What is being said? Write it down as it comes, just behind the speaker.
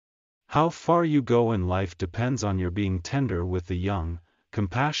How far you go in life depends on your being tender with the young,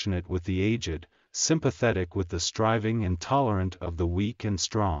 compassionate with the aged, sympathetic with the striving and tolerant of the weak and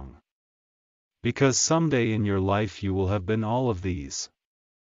strong. Because someday in your life you will have been all of these.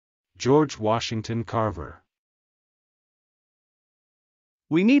 George Washington Carver.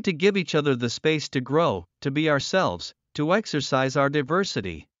 We need to give each other the space to grow, to be ourselves, to exercise our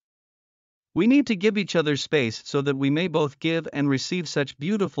diversity. We need to give each other space so that we may both give and receive such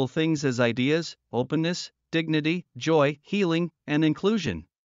beautiful things as ideas, openness, dignity, joy, healing, and inclusion.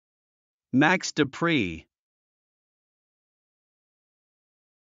 Max Dupree.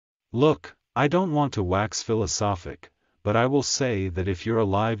 Look, I don't want to wax philosophic, but I will say that if you're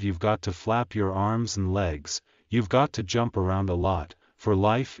alive you've got to flap your arms and legs, you've got to jump around a lot, for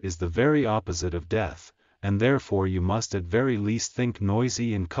life is the very opposite of death, and therefore you must at very least think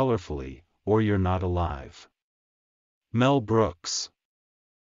noisy and colorfully, or you're not alive. Mel Brooks.